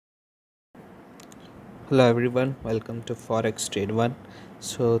Hello everyone, welcome to Forex Trade 1.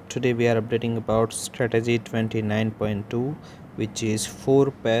 So today we are updating about strategy 29.2, which is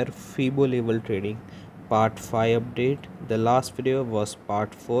 4 pair FIBO level trading part 5 update. The last video was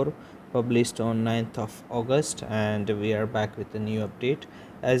part 4, published on 9th of August, and we are back with a new update.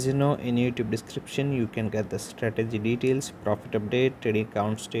 As you know, in YouTube description you can get the strategy details, profit update, trading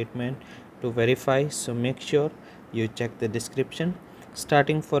account statement to verify, so make sure you check the description.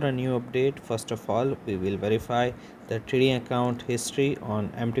 Starting for a new update, first of all we will verify the trading account history on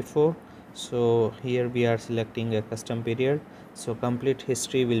MT4. So here we are selecting a custom period, so complete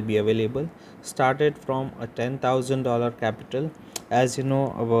history will be available. Started from a $10,000 capital. As you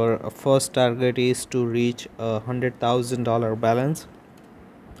know, our first target is to reach a $100,000 balance,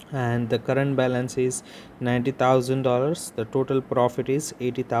 and the current balance is $90,000. The total profit is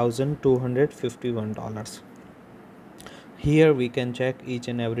 $80,251. Here we can check each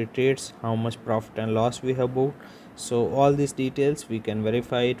and every trades, how much profit and loss we have booked. So all these details we can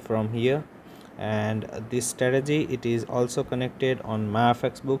verify it from here. And this strategy, it is also connected on my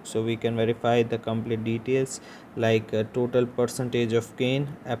FXBook, so we can verify the complete details like total percentage of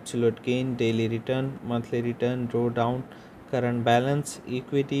gain, absolute gain, daily return, monthly return, drawdown, current balance,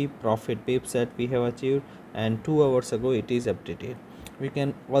 equity, profit pips that we have achieved, and 2 hours ago it is updated. We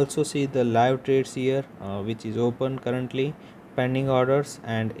can also see the live trades here, which is open currently, pending orders,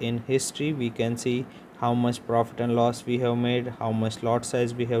 and in history we can see how much profit and loss we have made, how much lot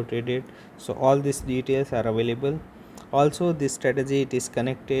size we have traded. So all these details are available. Also, this strategy, it is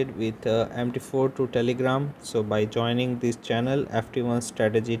connected with MT4 to Telegram. So by joining this channel FT1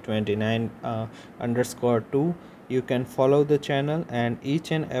 strategy 29_2, you can follow the channel, and each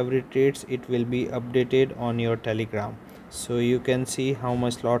and every trades it will be updated on your Telegram. So you can see how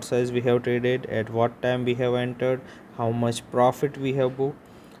much lot size we have traded, at what time we have entered, how much profit we have booked.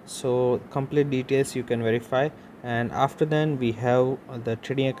 So complete details you can verify. And after then we have the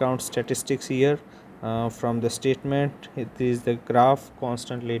trading account statistics here. From the statement, it is the graph,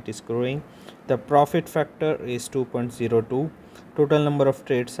 constantly it is growing. The profit factor is 2.02. Total number of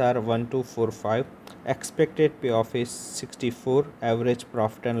trades are 1245. Expected payoff is 64. Average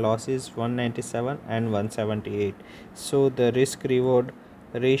profit and loss is 197 and 178. So the risk reward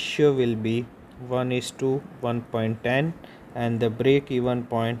ratio will be 1:1.10, and the break even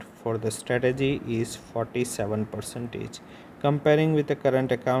point for the strategy is 47%. Comparing with the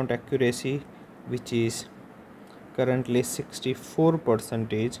current account accuracy, which is currently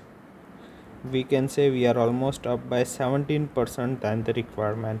 64%, we can say we are almost up by 17% than the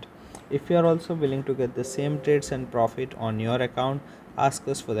requirement. If you are also willing to get the same trades and profit on your account, ask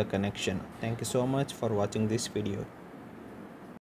us for the connection. Thank you so much for watching this video.